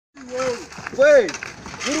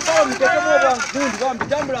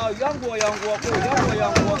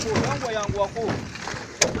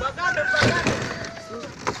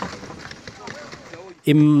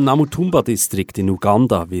Im Namutumba-Distrikt in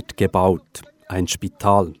Uganda wird gebaut. Ein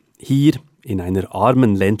Spital. Hier, in einer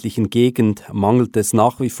armen ländlichen Gegend, mangelt es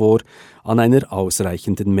nach wie vor an einer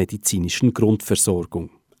ausreichenden medizinischen Grundversorgung.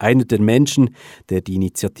 Einer der Menschen, der die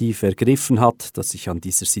Initiative ergriffen hat, dass sich an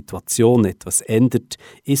dieser Situation etwas ändert,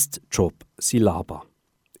 ist Zilaba.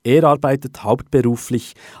 Er arbeitet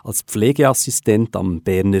hauptberuflich als Pflegeassistent am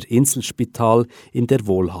Berner Inselspital in der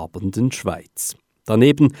wohlhabenden Schweiz.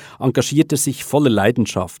 Daneben engagiert er sich voller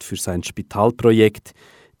Leidenschaft für sein Spitalprojekt.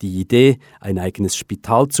 Die Idee, ein eigenes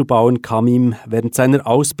Spital zu bauen, kam ihm während seiner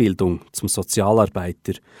Ausbildung zum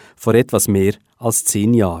Sozialarbeiter vor etwas mehr als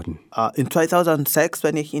 10 Jahren. In 2006,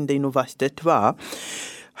 wenn ich in der Universität war,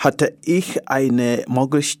 hatte ich eine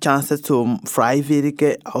mögliche Chance zum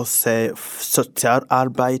Freiwilligen als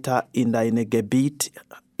Sozialarbeiter in einem Gebiet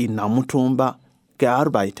in Namutumba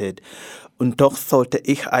gearbeitet. Und doch sollte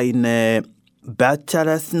ich eine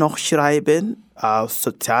Bachelor noch schreiben als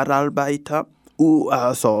Sozialarbeiter.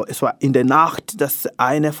 Also, es war in der Nacht, dass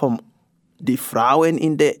eine von den Frauen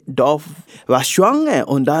in dem Dorf war schwanger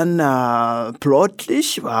und dann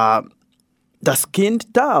plötzlich war das Kind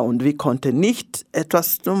da und wir konnten nicht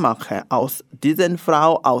etwas zu machen. Aus dieser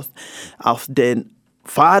Frau auf dem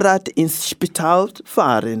Fahrrad ins Spital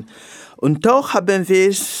fahren. Und doch haben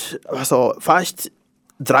wir fast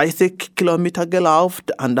 30 Kilometer gelaufen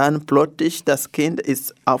und dann plötzlich das Kind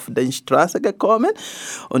ist auf die Straße gekommen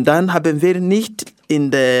und dann haben wir nicht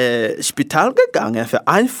in das Spital gegangen. Wir haben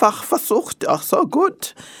einfach versucht, ach so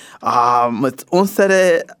gut, mit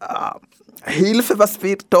unserer Hilfe, was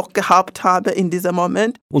wir doch gehabt haben in diesem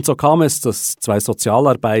Moment. Und so kam es, dass 2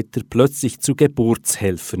 Sozialarbeiter plötzlich zu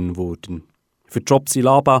Geburtshelfern wurden. Für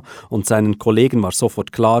Zilaba und seinen Kollegen war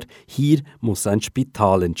sofort klar, hier muss ein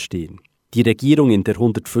Spital entstehen. Die Regierung in der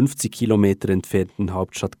 150 Kilometer entfernten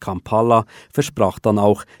Hauptstadt Kampala versprach dann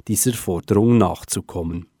auch, dieser Forderung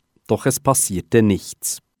nachzukommen. Doch es passierte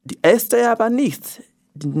nichts. Die erste Jahr war nichts,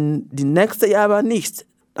 die nächste Jahr war nichts.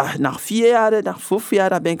 Nach 4 Jahren, nach 5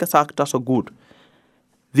 Jahren habe ich gesagt, das ist gut.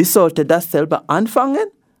 Wir sollten das selber anfangen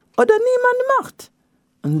oder niemand macht.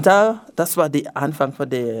 Und das war der Anfang für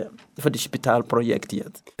das Spitalprojekt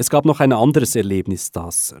jetzt. Es gab noch ein anderes Erlebnis,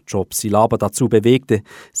 das Zilaba dazu bewegte,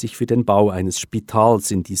 sich für den Bau eines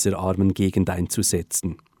Spitals in dieser armen Gegend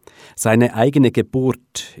einzusetzen. Seine eigene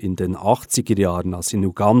Geburt in den 80er Jahren, als in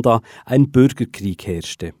Uganda ein Bürgerkrieg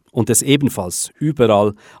herrschte und es ebenfalls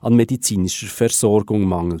überall an medizinischer Versorgung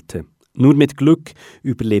mangelte. Nur mit Glück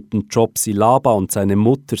überlebten Zilaba und seine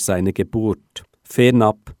Mutter seine Geburt,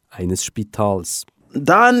 fernab eines Spitals.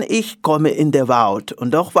 Dann ich komme in den Wald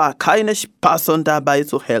und doch war keine Person dabei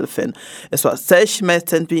zu helfen. Es war sehr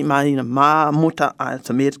schmerzend, wie meine Mutter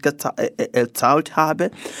mir erzählt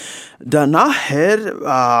habe. Danach,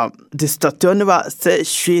 die Situation war sehr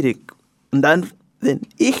schwierig. Und dann, wenn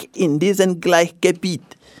ich in diesem Gleichgebiet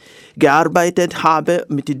gearbeitet habe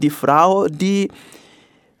mit der Frau, die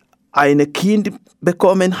ein Kind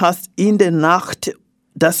bekommen hat in der Nacht,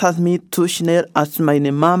 das hat mich zu schnell als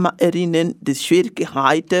meine Mama erinnert, die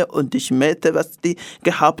Schwierigkeiten und die Schmerzen, was ich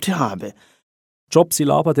gehabt habe.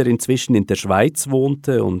 Zilaba, der inzwischen in der Schweiz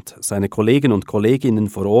wohnte, und seine Kollegen und Kolleginnen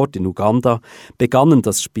vor Ort in Uganda begannen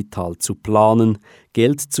das Spital zu planen,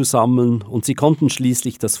 Geld zu sammeln und sie konnten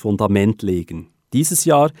schließlich das Fundament legen. Dieses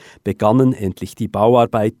Jahr begannen endlich die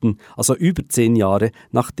Bauarbeiten, also über 10 Jahre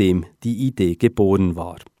nachdem die Idee geboren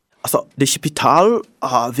war. Also das Spital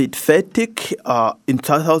wird fertig in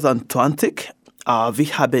 2020.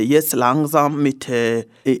 Wir haben jetzt langsam mit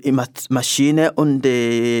Maschinen und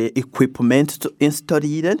Equipment zu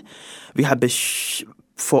installieren. Wir haben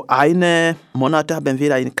vor einem Monat haben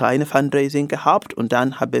wir eine kleine Fundraising gehabt und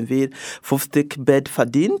dann haben wir 50 Bett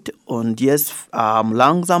verdient und jetzt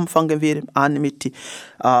langsam fangen wir an mit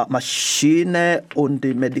Maschinen und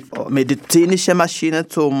medizinischen Maschinen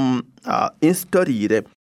zum installieren.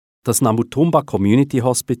 Das Namutumba Community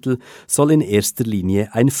Hospital soll in erster Linie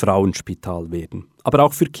ein Frauenspital werden, aber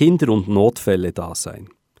auch für Kinder und Notfälle da sein.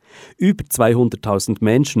 Über 200.000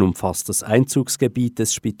 Menschen umfasst das Einzugsgebiet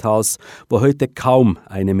des Spitals, wo heute kaum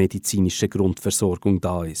eine medizinische Grundversorgung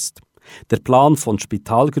da ist. Der Plan von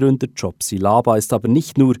Spitalgründer Zilaba ist aber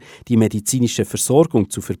nicht nur, die medizinische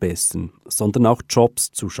Versorgung zu verbessern, sondern auch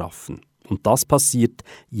Jobs zu schaffen. Und das passiert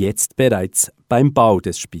jetzt bereits beim Bau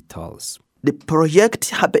des Spitals. Das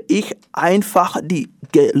Projekt habe ich einfach die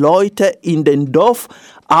Leute in den Dorf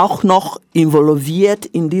auch noch involviert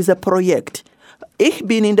in dieses Projekt. Ich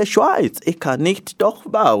bin in der Schweiz, ich kann nicht doch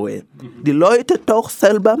bauen. Die Leute doch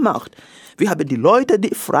selber machen. Wir haben die Leute,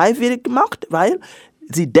 die freiwillig gemacht, weil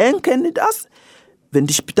sie denken, dass, wenn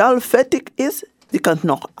das Spital fertig ist, sie kann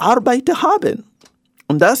noch Arbeiter haben.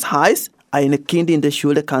 Und das heißt, ein Kind in der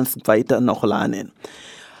Schule kann weiter noch lernen.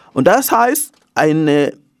 Und das heißt,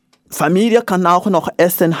 eine Familie kann auch noch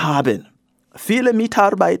Essen haben. Viele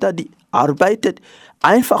Mitarbeiter, die arbeiten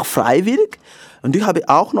einfach freiwillig. Und ich habe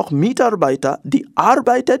auch noch Mitarbeiter, die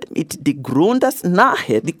arbeiten mit dem Grund, dass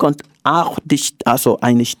nachher, die konnten auch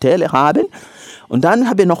eine Stelle haben. Und dann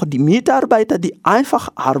habe ich noch die Mitarbeiter, die einfach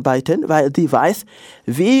arbeiten, weil die weiß,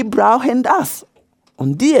 wir brauchen das.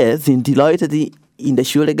 Und die sind die Leute, die in die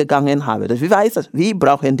Schule gegangen haben. Wir wissen, wir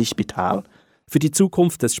brauchen das Spital. Für die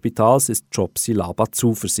Zukunft des Spitals ist Job Zilaba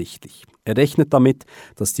zuversichtlich. Er rechnet damit,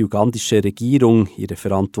 dass die ugandische Regierung ihre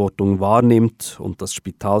Verantwortung wahrnimmt und das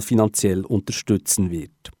Spital finanziell unterstützen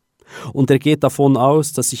wird. Und er geht davon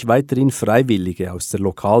aus, dass sich weiterhin Freiwillige aus der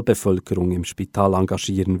Lokalbevölkerung im Spital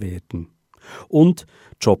engagieren werden. Und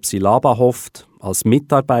Job Zilaba hofft, als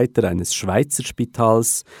Mitarbeiter eines Schweizer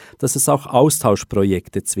Spitals, dass es auch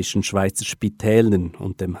Austauschprojekte zwischen Schweizer Spitälern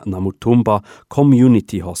und dem Namutumba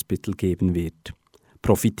Community Hospital geben wird.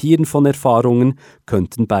 Profitieren von Erfahrungen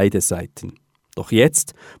könnten beide Seiten. Doch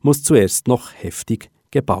jetzt muss zuerst noch heftig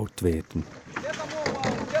gebaut werden.